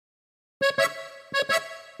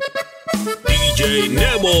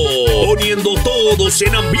DjNemo, poniendo todos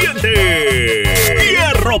en ambiente.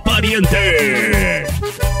 ¡Hierro pariente!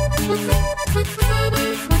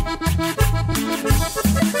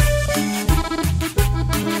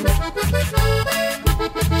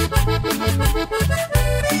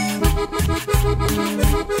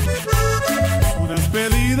 Su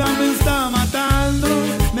despedida me está matando,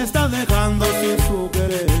 me está dejando sin su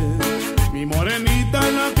querer. Mi morenita,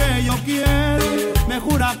 la que yo quiero, me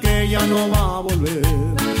jura que ya no va a volver.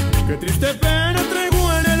 Qué triste pena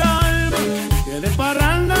traigo en el alma, que de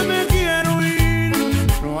parranda me quiero ir.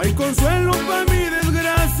 No hay consuelo para mi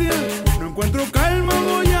desgracia, no encuentro calma,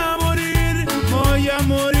 voy a morir, voy a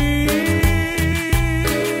morir.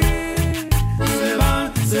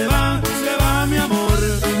 Se va mi amor,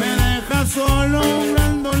 me deja solo un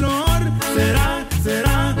gran dolor.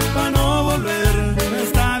 Será para no volver, me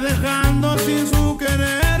está dejando sin su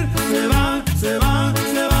querer. Se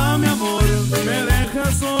va mi amor, me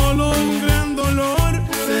deja solo un gran dolor.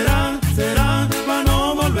 Será para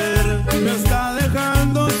no volver, me está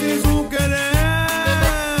dejando sin su querer.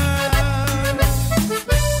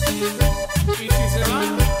 Y si se va,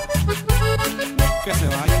 que se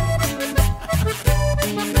vaya.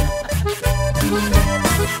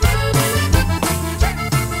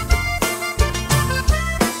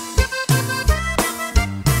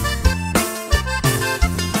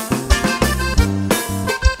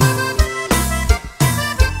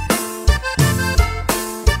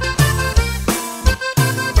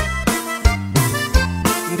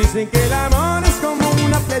 Dicen que el amor es como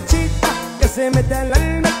una flechita que se mete al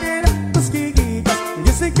alma y te da cosquillitas.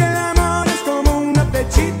 Dicen que el amor es como una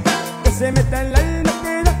flechita que se mete al alma y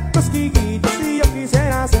te da cosquillitas. Y yo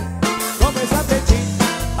quisiera ser como esa flechita,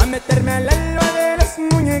 a meterme al alma de las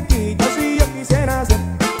muñequitas. Y yo quisiera ser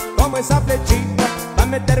como esa flechita, a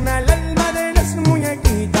meterme al alma de las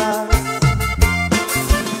muñequitas.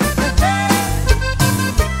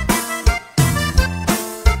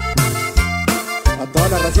 Toda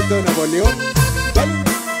la racita de Nuevo León, ¿vale?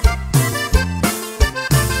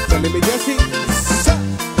 Dale mi Jessy.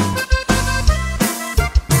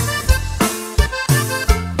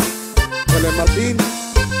 Dale Martín.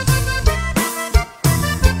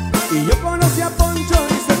 Y yo conocí a Poncho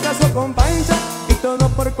y se casó con Pancha, y todo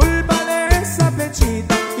por culpa de esa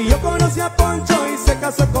flechita. Y yo conocí a Poncho y se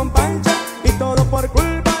casó con Pancha, y todo por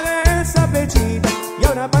culpa de esa flechita. Y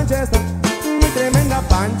ahora Pancha está muy tremenda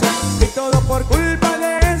Pancha, y todo por culpa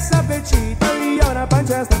de esa flechita. Y ahora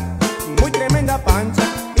Pancha está muy tremenda Pancha,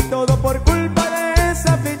 y todo por culpa de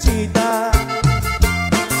esa flechita.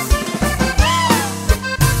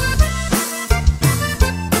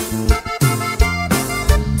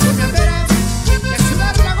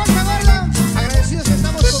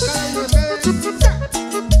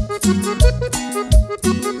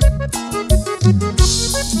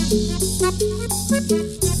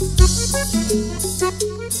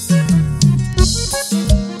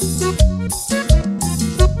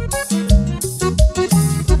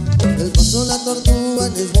 El paso la tortuga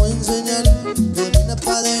les voy a enseñar. Camina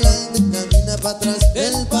pa' adelante, camina pa' atrás.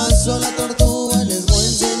 El paso la tortuga les voy a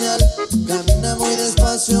enseñar. Camina muy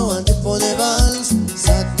despacio al tiempo de vals.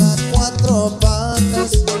 Saca cuatro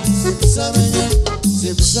patas, se empieza a menear, se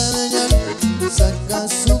empieza a menear. Saca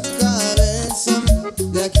su cabeza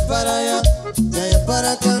de aquí para allá, de allá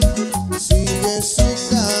para acá. Sigue su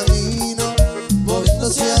camino,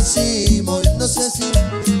 moviéndose así, moviéndose así.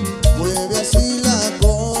 Mueve así la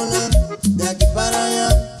cola, de aquí para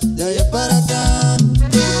allá, de allá para acá.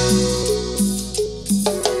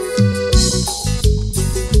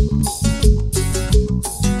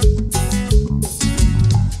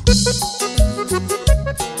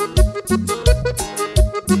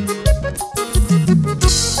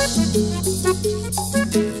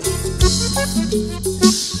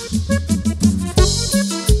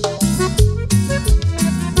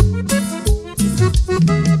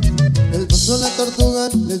 El paso la tortuga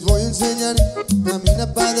les voy a enseñar.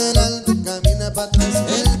 Camina pa' adelante, camina pa' atrás.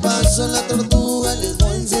 El paso la tortuga les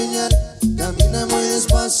voy a enseñar. Camina muy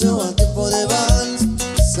despacio al tiempo de vals.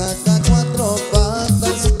 Saca cuatro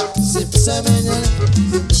patas, se empieza a menear,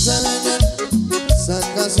 se empieza a menear.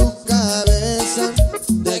 Saca su cabeza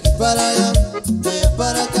de aquí para allá, de allá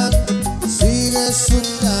para acá. Sigue su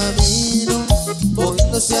camino,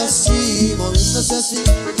 moviéndose así, moviéndose así.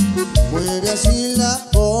 Mueve así la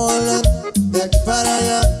cola, de aquí para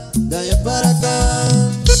allá, de allá para acá.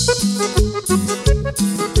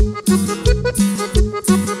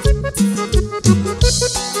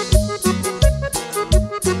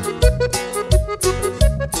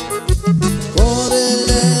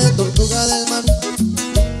 Córrele, tortuga del mar,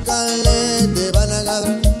 cale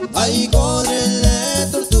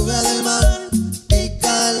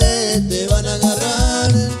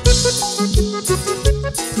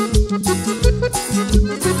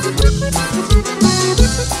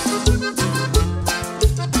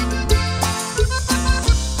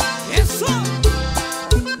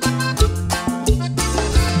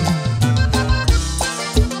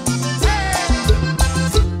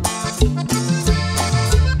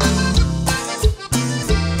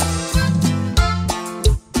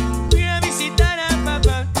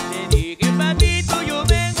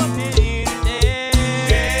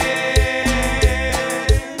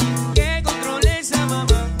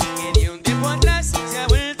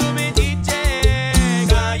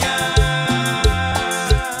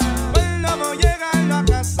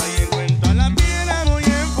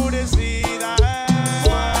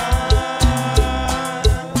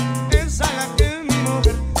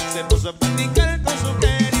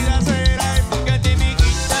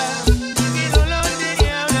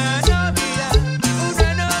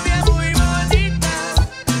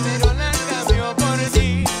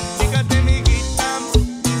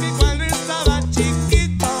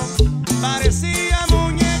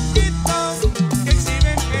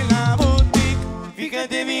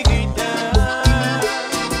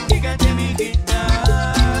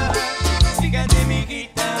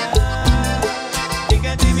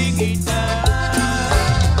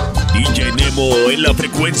DjNemo en la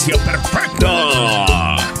frecuencia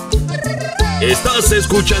perfecta. Estás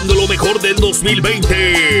escuchando lo mejor del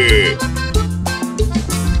 2020.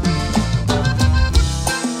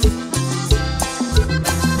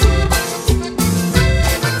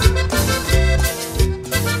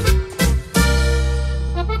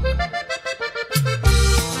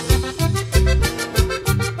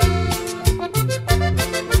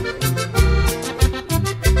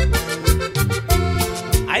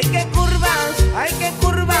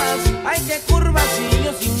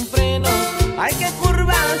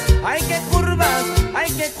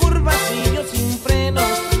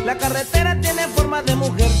 La carretera tiene forma de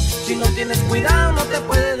mujer, si no tienes cuidado no te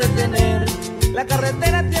puede detener. La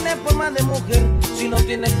carretera tiene forma de mujer, si no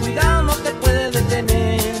tienes cuidado no te puede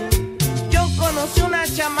detener. Yo conocí una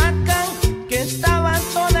chamaca que estaba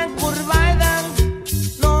toda encurvada,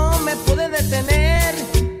 no me pude detener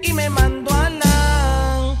y me mandó a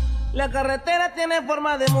la carretera tiene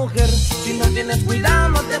forma de mujer, si no tienes cuidado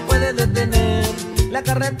no te puede detener. La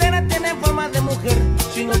carretera tiene forma de mujer,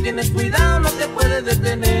 si no tienes cuidado no te puedes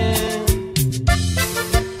detener.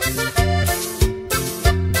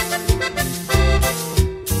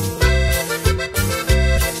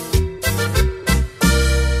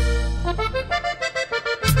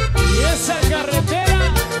 Y esa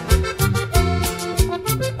carretera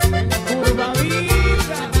en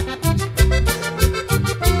curvadita.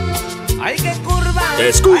 Hay que curvar.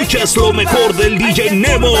 Escuchas lo mejor del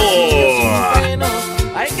DjNemo.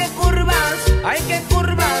 Hay que curvas, hay que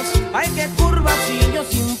curvas, hay que curvas y yo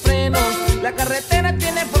sin frenos. La carretera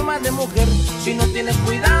tiene forma de mujer, si no tienes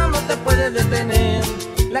cuidado no te puedes detener.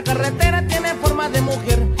 La carretera tiene forma de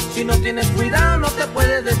mujer, si no tienes cuidado no te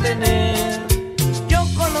puedes detener. Yo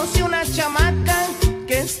conocí una chamaca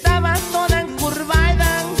que estaba toda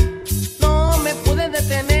encurvada, no me pude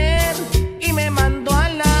detener y me mandó a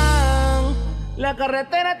la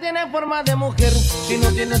carretera tiene forma de mujer, si no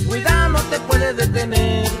tienes cuidado no te puedes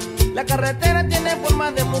detener. La carretera tiene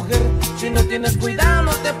forma de mujer, si no tienes cuidado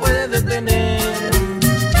no te puedes detener.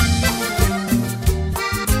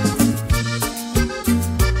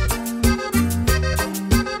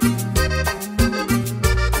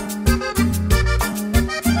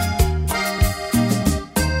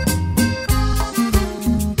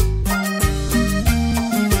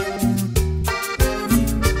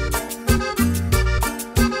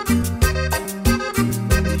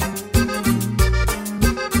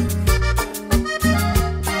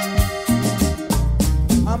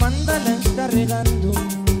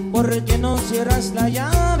 Porque no cierras la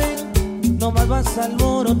llave, nomás vas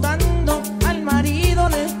alborotando al marido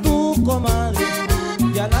de tu comadre.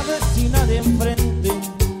 Y a la vecina de enfrente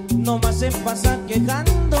nomás se pasa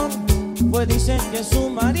quejando, pues dice que su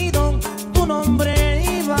marido tu nombre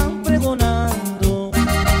iba pregonando.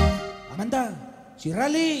 Amanda,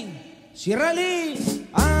 ciérrale, ciérrale,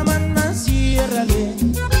 Amanda, ciérrale,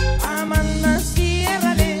 Amanda,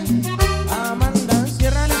 ciérrale, Amanda,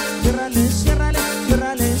 ciérrale, ciérrale, ciérrale.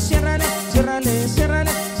 Ciérrale, ciérrale, ciérrale, ciérrale,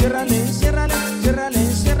 ciérrale, ciérrale, ciérrale,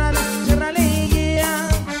 ciérrale, ciérrale, yeah.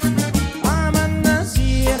 Amanda,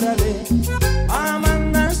 ciérrale,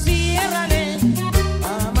 Amanda, ciérrale,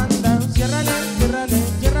 Amanda, ciérrale, ciérrale,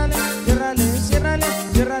 ciérrale, ciérrale, ciérrale,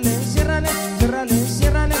 ciérrale, ciérrale, ciérrale,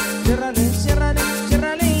 ciérrale, ciérrale, ciérrale,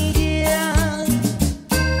 ciérrale, yeah.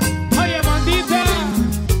 Oye, Amandita.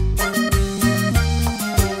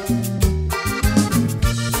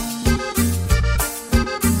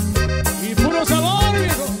 Sabor,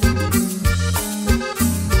 viejo.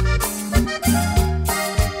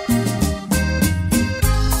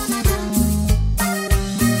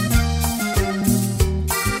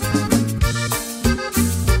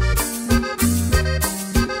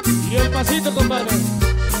 Y el pasito, compadre.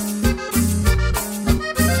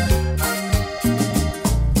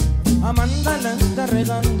 Amanda la está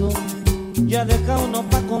regando, ya deja uno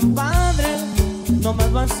pa' compadre,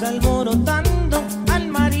 nomás vas alborotando al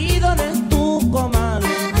marido de tu comadre.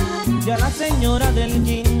 Ya la señora del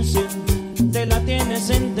 15 te la tiene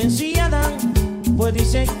sentenciada, pues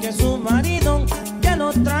dice que su marido ya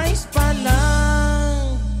lo traes pa'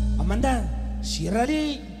 la. Amanda,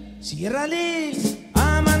 ciérrale, ciérrale,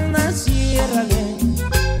 Amanda, ciérrale.